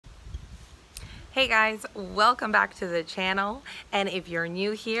Hey guys, welcome back to the channel, and if you're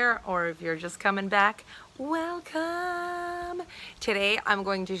new here or if you're just coming back, welcome! Today I'm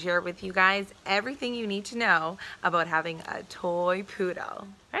going to share with you guys everything you need to know about having a toy poodle,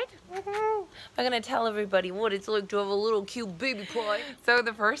 right? I'm gonna tell everybody what it's like to have a little cute baby boy. So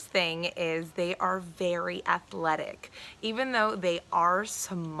the first thing is they are very athletic. Even though they are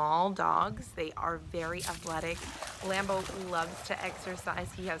small dogs, they are very athletic. Lambo loves to exercise.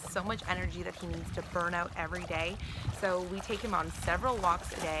 He has so much energy that he needs to burn out every day. So we take him on several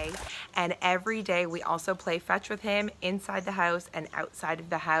walks a day, and every day we also play fetch with him inside the house and outside of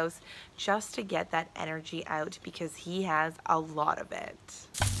the house just to get that energy out because he has a lot of it.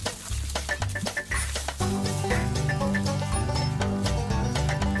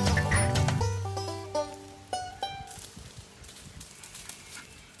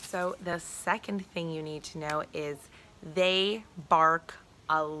 So the second thing you need to know is they bark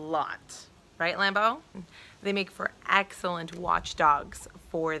a lot, right, Lambo? They make for excellent watchdogs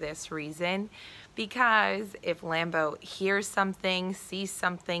for this reason, because if Lambo hears something, sees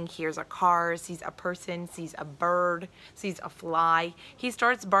something, hears a car, sees a person, sees a bird, sees a fly, he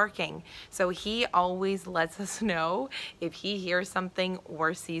starts barking. So he always lets us know if he hears something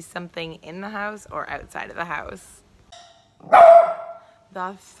or sees something in the house or outside of the house.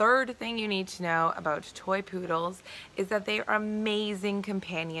 The third thing you need to know about toy poodles is that they are amazing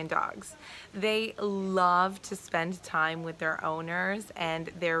companion dogs. They love to spend time with their owners, and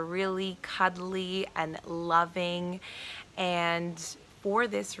they're really cuddly and loving, and for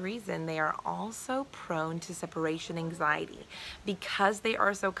this reason, they are also prone to separation anxiety. Because they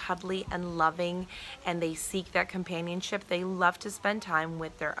are so cuddly and loving and they seek that companionship, they love to spend time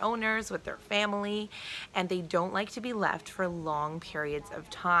with their owners, with their family, and they don't like to be left for long periods of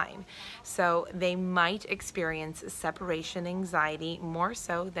time. So they might experience separation anxiety more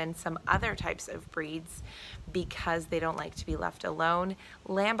so than some other types of breeds because they don't like to be left alone.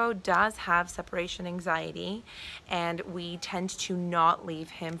 Lambo does have separation anxiety, and we tend to not leave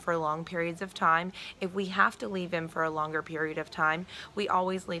him for long periods of time. If we have to leave him for a longer period of time, we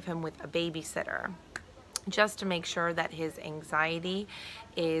always leave him with a babysitter, just to make sure that his anxiety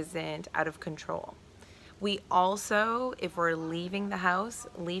isn't out of control. We also, if we're leaving the house,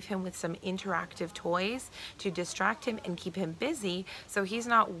 leave him with some interactive toys to distract him and keep him busy so he's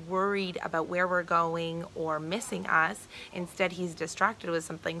not worried about where we're going or missing us. Instead, he's distracted with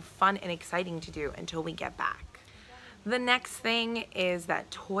something fun and exciting to do until we get back. The next thing is that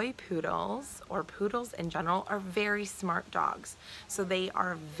toy poodles, or poodles in general, are very smart dogs. So they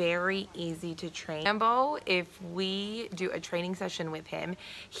are very easy to train. Lambo, if we do a training session with him,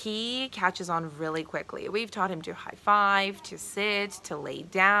 he catches on really quickly. We've taught him to high five, to sit, to lay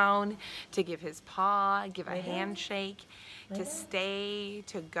down, to give his paw, give a handshake, to stay,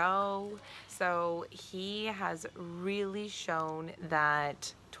 to go. So he has really shown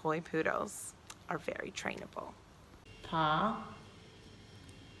that toy poodles are very trainable. Paw.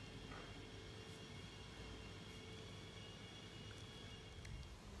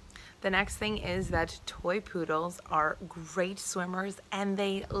 The next thing is that toy poodles are great swimmers and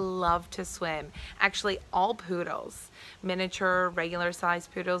they love to swim. Actually, all poodles, miniature, regular size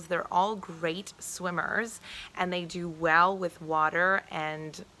poodles, they're all great swimmers and they do well with water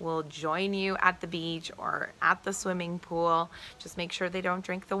and will join you at the beach or at the swimming pool. Just make sure they don't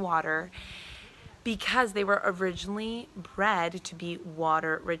drink the water, because they were originally bred to be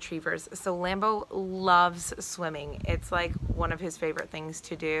water retrievers. So Lambo loves swimming. It's like one of his favorite things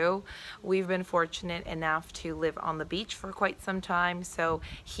to do. We've been fortunate enough to live on the beach for quite some time, so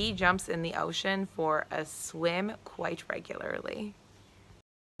he jumps in the ocean for a swim quite regularly.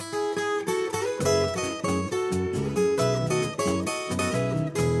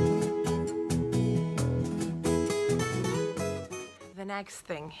 The next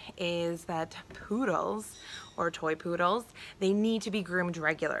thing is that poodles, or toy poodles, they need to be groomed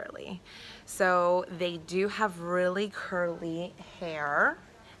regularly. So they do have really curly hair,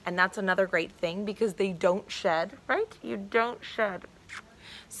 and that's another great thing because they don't shed, right? You don't shed.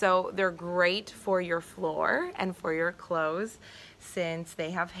 So they're great for your floor and for your clothes since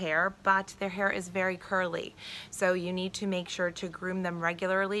they have hair, but their hair is very curly. So you need to make sure to groom them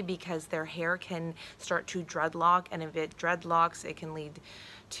regularly because their hair can start to dreadlock, and if it dreadlocks, it can lead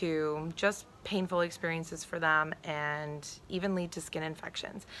to just painful experiences for them and even lead to skin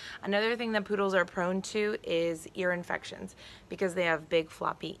infections. Another thing that poodles are prone to is ear infections because they have big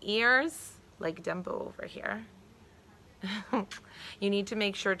floppy ears, like Dumbo over here. You need to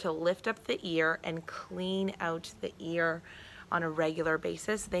make sure to lift up the ear and clean out the ear on a regular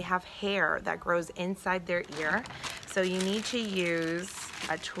basis. They have hair that grows inside their ear. So you need to use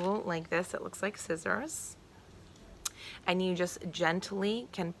a tool like this. It looks like scissors. And you just gently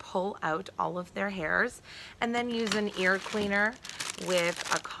can pull out all of their hairs, and then use an ear cleaner with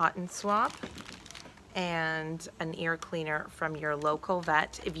a cotton swab and an ear cleaner from your local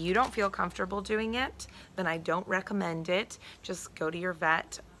vet. If you don't feel comfortable doing it, then I don't recommend it. Just go to your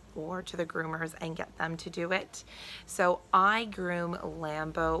vet or to the groomers and get them to do it. So I groom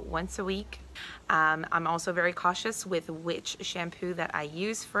Lambo once a week. I'm also very cautious with which shampoo that I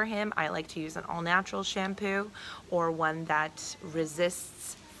use for him. I like to use an all-natural shampoo or one that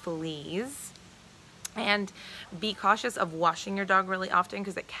resists fleas. And be cautious of washing your dog really often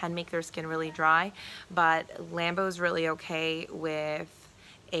because it can make their skin really dry. But Lambo's really okay with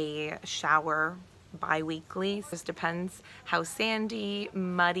a shower bi-weekly. Just depends how sandy,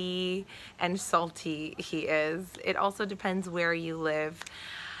 muddy, and salty he is. It also depends where you live,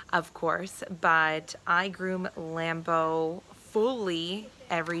 of course, but I groom Lambo fully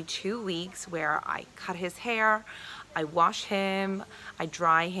every 2 weeks, where I cut his hair, I wash him, I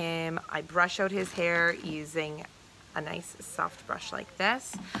dry him, I brush out his hair using a nice soft brush like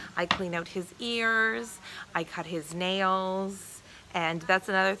this. I clean out his ears, I cut his nails. And that's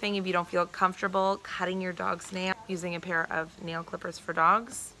another thing, if you don't feel comfortable cutting your dog's nail using a pair of nail clippers for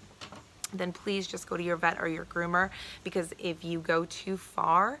dogs, then please just go to your vet or your groomer, because if you go too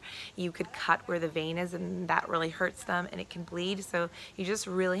far, you could cut where the vein is and that really hurts them and it can bleed. So you just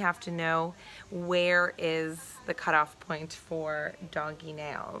really have to know where is the cutoff point for doggy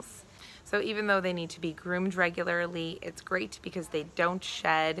nails. So even though they need to be groomed regularly, it's great because they don't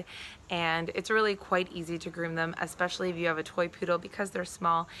shed, and it's really quite easy to groom them, especially if you have a toy poodle. Because they're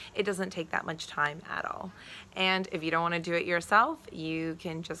small, it doesn't take that much time at all. And if you don't want to do it yourself, you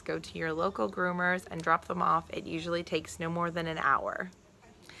can just go to your local groomers and drop them off. It usually takes no more than an hour.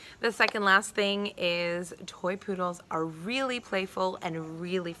 The second last thing is toy poodles are really playful and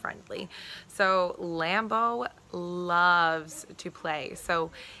really friendly. So Lambo loves to play.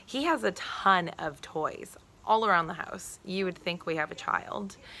 So he has a ton of toys all around the house. You would think we have a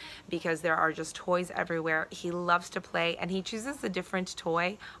child because there are just toys everywhere. He loves to play and he chooses a different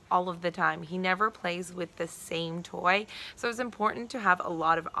toy all of the time. He never plays with the same toy. So it's important to have a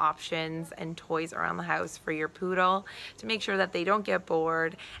lot of options and toys around the house for your poodle to make sure that they don't get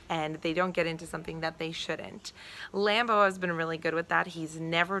bored and they don't get into something that they shouldn't. Lambo has been really good with that. He's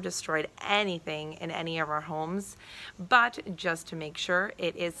never destroyed anything in any of our homes, but just to make sure,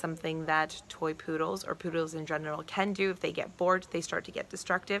 it is something that toy poodles or poodles in general can do. If they get bored, they start to get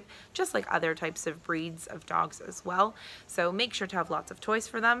destructive, just like other types of breeds of dogs as well. So make sure to have lots of toys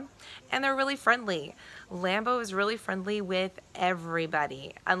for them. And they're really friendly. Lambo is really friendly with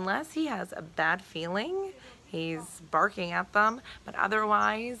everybody. Unless he has a bad feeling, he's barking at them, but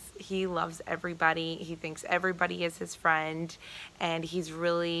otherwise he loves everybody. He thinks everybody is his friend, and he's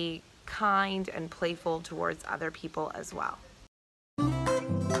really kind and playful towards other people as well.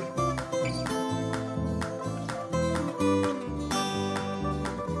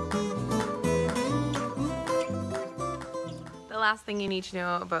 The last thing you need to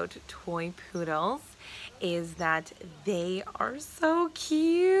know about toy poodles is that they are so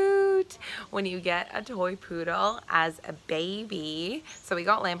cute. When you get a toy poodle as a baby, so we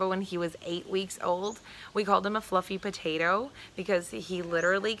got Lambo when he was 8 weeks old. We called him a fluffy potato because he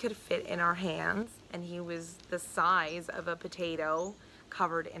literally could fit in our hands, and he was the size of a potato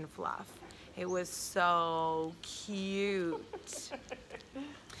covered in fluff. It was so cute.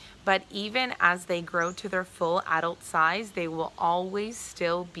 But even as they grow to their full adult size, they will always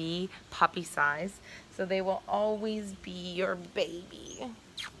still be puppy size. So they will always be your baby,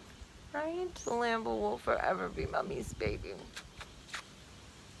 right? Lambo will forever be mommy's baby.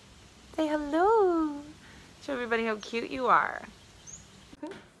 Say hello. Show everybody how cute you are.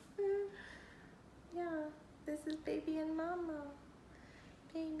 Yeah, this is baby and mama.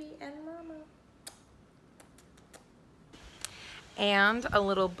 Baby and mama. And a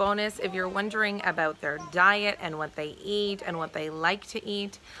little bonus, if you're wondering about their diet and what they eat and what they like to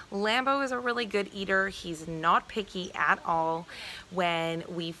eat, Lambo is a really good eater. He's not picky at all. When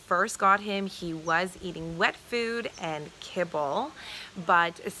we first got him, he was eating wet food and kibble,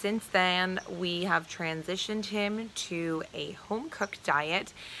 but since then we have transitioned him to a home-cooked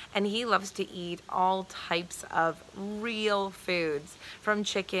diet, and he loves to eat all types of real foods, from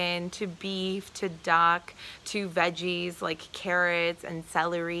chicken to beef to duck to veggies like carrots and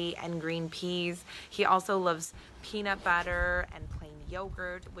celery and green peas. He also loves peanut butter and plain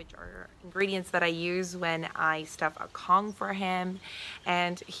yogurt, which are ingredients that I use when I stuff a Kong for him.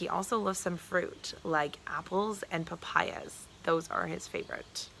 And he also loves some fruit like apples and papayas. those are his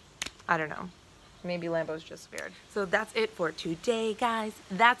favorite. I don't know. Maybe Lambo's just weird. So that's it for today, guys.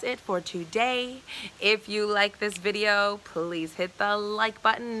 That's it for today. If you like this video, please hit the like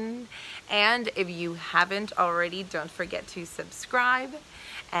button. And if you haven't already, don't forget to subscribe.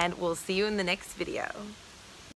 And we'll see you in the next video.